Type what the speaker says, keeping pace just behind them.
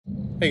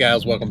Hey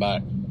guys, welcome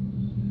back.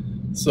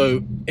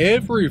 So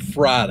every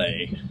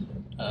Friday,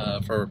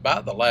 for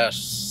about the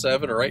last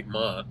 7 or 8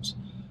 months,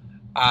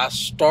 I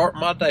start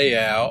my day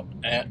out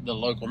at the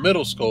local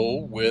middle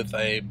school with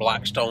a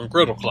Blackstone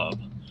Griddle Club.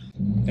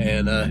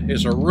 And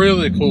it's a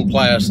really cool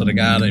class that a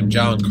guy named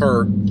John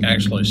Kirk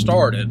actually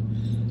started.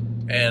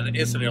 And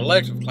it's an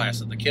elective class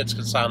that the kids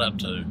can sign up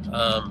to.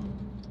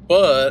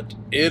 But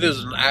it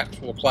is an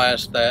actual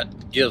class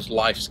that gives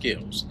life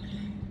skills.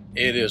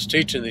 It is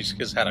teaching these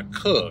kids how to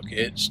cook.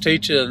 It's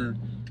teaching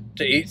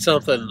to eat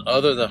something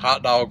other than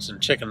hot dogs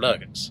and chicken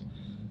nuggets.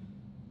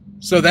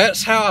 So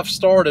that's how I've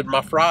started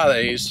my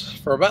Fridays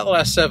for about the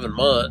last 7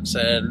 months,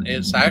 and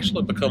it's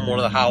actually become one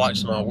of the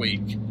highlights of my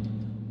week.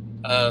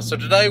 So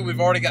today we've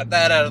already got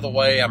that out of the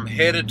way. I'm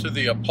headed to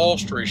the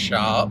upholstery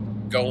shop,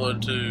 going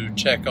to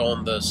check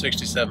on the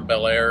 67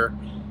 Bel Air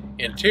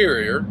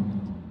interior,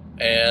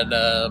 and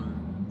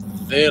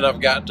then I've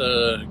got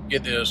to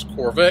get this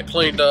Corvette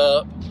cleaned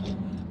up.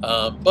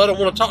 But I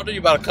want to talk to you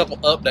about a couple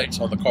updates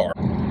on the car.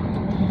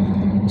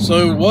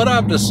 So what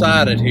I've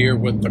decided here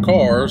with the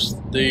cars,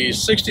 the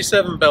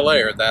 67 Bel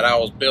Air that I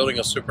was building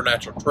a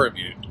Supernatural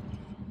tribute,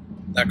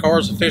 that car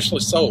is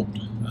officially sold.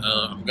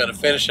 I'm going to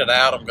finish it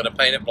out. I'm going to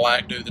paint it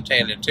black, do the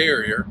tan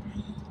interior.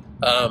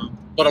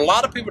 But a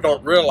lot of people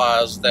don't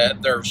realize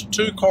that there's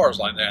two cars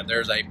like that.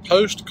 There's a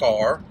post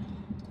car,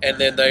 and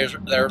then there's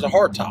a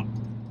hardtop.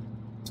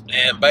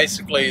 And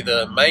basically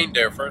the main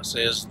difference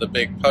is the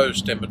big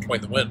post in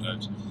between the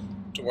windows,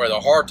 to where the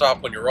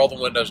hardtop, when you roll the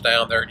windows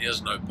down, there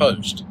is no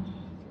post.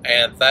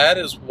 And that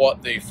is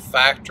what the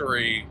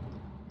factory,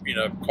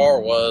 car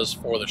was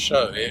for the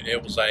show.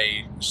 It was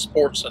a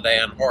sports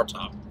sedan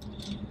hardtop.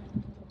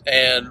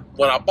 And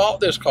when I bought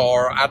this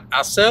car,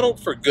 I settled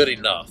for good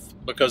enough,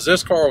 because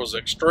this car was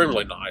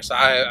extremely nice.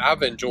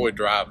 I've enjoyed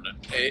driving it.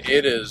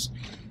 It is...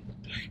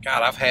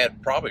 God, I've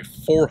had probably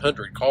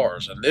 400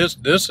 cars, and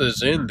this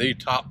is in the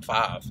top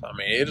 5. I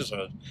mean, it's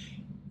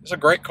a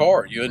great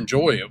car. You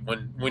enjoy it.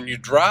 When you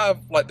drive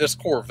like this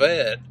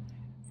Corvette,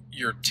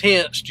 you're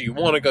tensed. You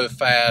want to go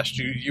fast.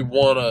 You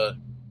want to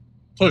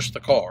push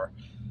the car.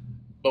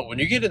 But when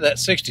you get in that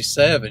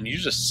 67, you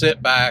just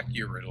sit back,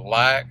 you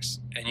relax,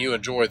 and you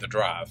enjoy the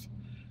drive.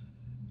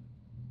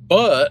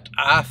 But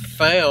I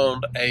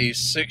found a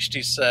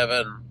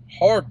 67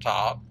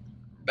 hardtop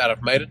that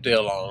I've made a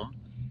deal on.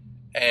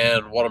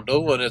 And what I'm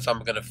doing is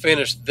I'm going to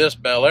finish this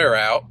Bel Air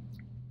out.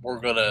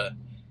 We're going to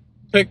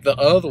pick the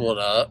other one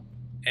up,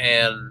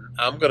 and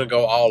I'm going to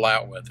go all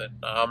out with it.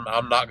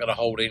 I'm not going to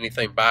hold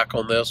anything back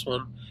on this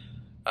one.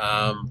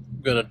 I'm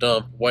going to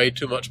dump way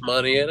too much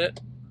money in it,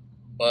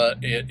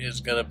 but it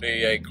is going to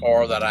be a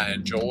car that I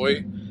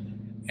enjoy.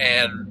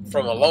 And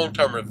from a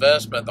long-term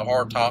investment, the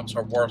hardtops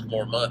are worth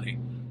more money.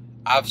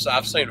 I've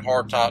seen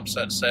hardtops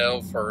that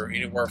sell for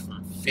anywhere from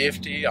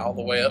 $50 all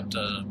the way up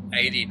to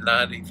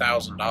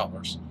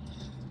 $80,000-$90,000.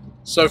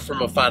 So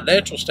from a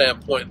financial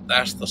standpoint,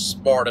 that's the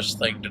smartest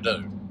thing to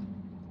do.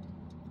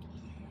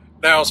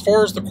 Now, as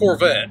far as the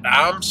Corvette,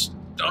 I'm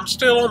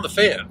still on the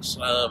fence.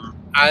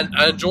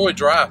 I enjoy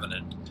driving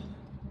it,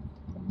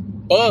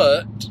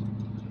 but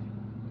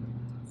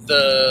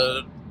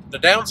the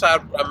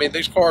downside, I mean,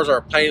 these cars are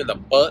a pain in the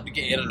butt to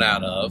get in and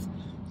out of.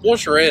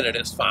 Once you're in it,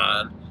 it's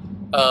fine.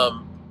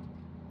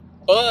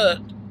 But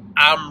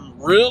I'm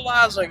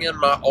realizing in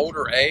my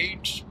older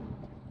age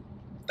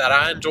that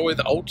I enjoy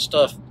the old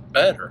stuff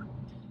better.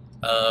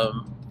 I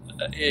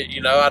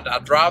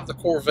drive the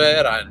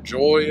Corvette. I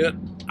enjoy it.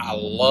 I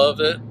love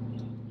it.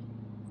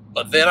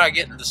 But then I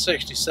get into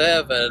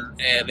 67,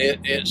 and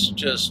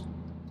it's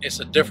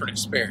a different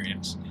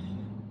experience.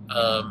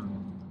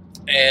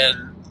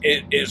 And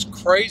it is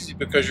crazy,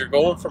 because you're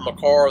going from a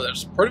car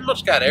that's pretty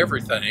much got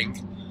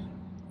everything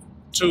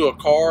to a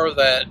car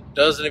that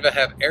doesn't even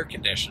have air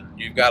conditioning.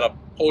 You've got to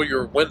pull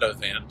your window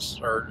vents,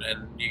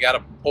 and you got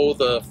to pull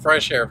the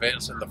fresh air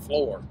vents in the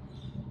floor.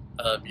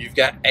 You've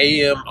got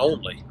AM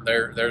only.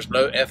 There's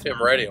no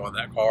FM radio in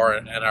that car,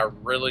 and I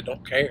really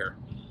don't care.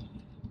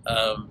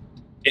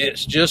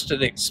 It's just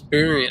an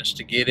experience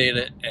to get in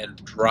it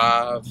and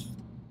drive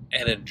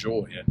and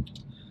enjoy it.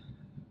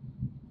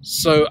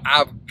 So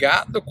I've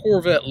got the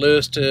Corvette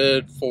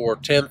listed for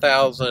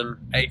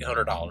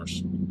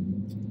 $10,800.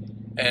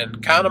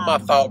 And kind of my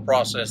thought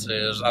process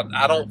is,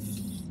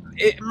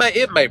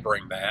 it may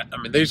bring that. I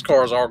mean, these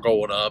cars are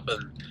going up,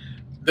 and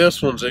this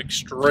one's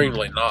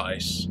extremely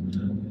nice.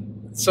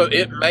 So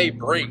it may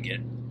bring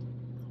it.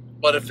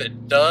 But if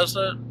it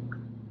doesn't,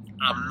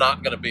 I'm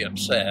not going to be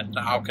upset.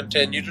 I'll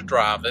continue to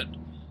drive it.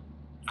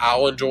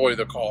 I'll enjoy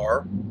the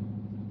car.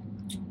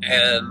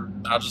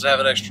 And I'll just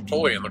have an extra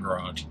toy in the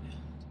garage.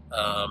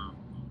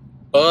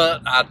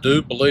 But I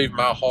do believe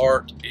my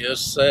heart is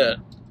set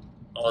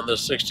on the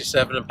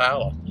 67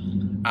 Impala.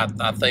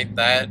 I think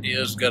that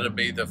is going to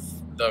be the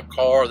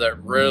car that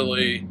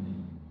really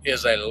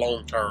is a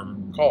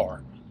long-term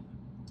car,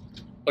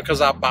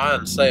 because I buy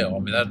and sell. I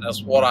mean,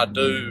 that's what I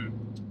do.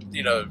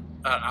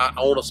 I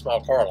own a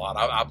small car lot.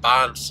 I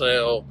buy and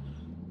sell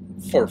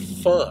for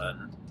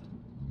fun,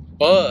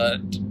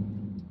 but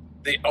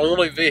the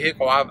only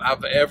vehicle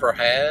I've ever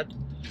had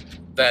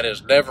that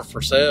is never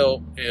for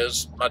sale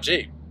is my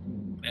Jeep.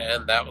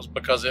 And that was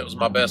because it was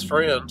my best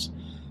friend's.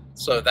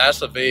 So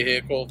that's a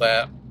vehicle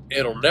that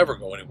it'll never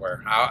go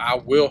anywhere.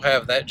 I will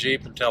have that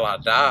Jeep until I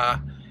die,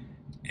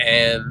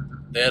 and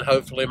then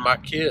hopefully my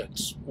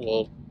kids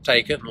will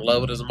take it and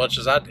love it as much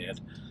as I did.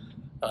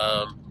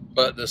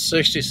 But the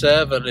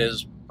 67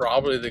 is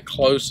probably the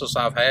closest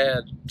I've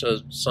had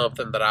to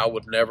something that I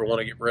would never want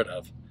to get rid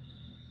of.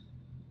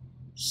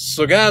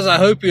 So guys, I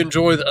hope you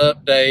enjoy the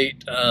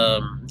update.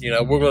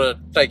 We're going to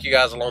take you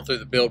guys along through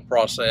the build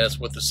process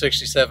with the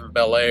 67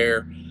 Bel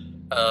Air.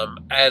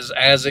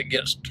 As it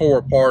gets tore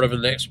apart over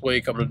the next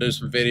week, I'm going to do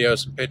some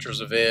videos, some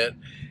pictures of it,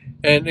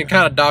 and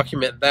kind of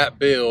document that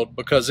build,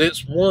 because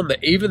it's one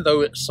that even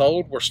though it's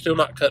sold, we're still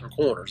not cutting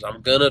corners.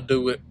 I'm going to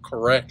do it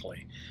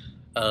correctly.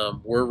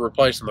 We're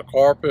replacing the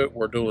carpet,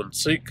 we're doing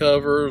seat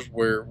covers,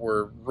 we're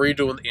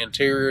redoing the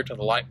interior to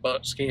the light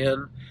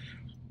buckskin.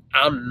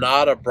 I'm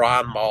not a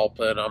Brian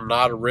Maupin, I'm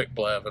not a Rick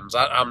Blevins.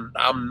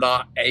 I'm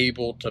not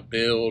able to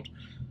build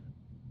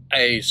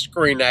a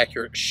screen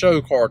accurate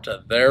show car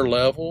to their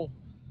level,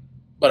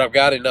 but I've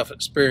got enough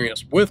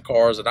experience with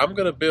cars that I'm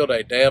going to build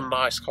a damn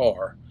nice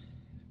car,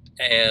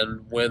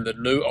 and when the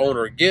new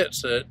owner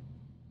gets it,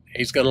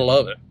 he's going to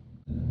love it.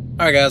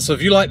 Alright guys, so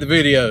if you like the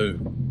video,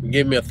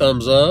 give me a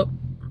thumbs up,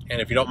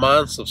 and if you don't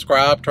mind,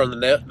 subscribe, turn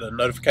the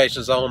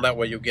notifications on, that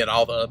way you'll get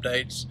all the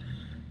updates.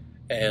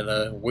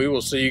 And we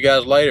will see you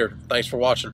guys later. Thanks for watching.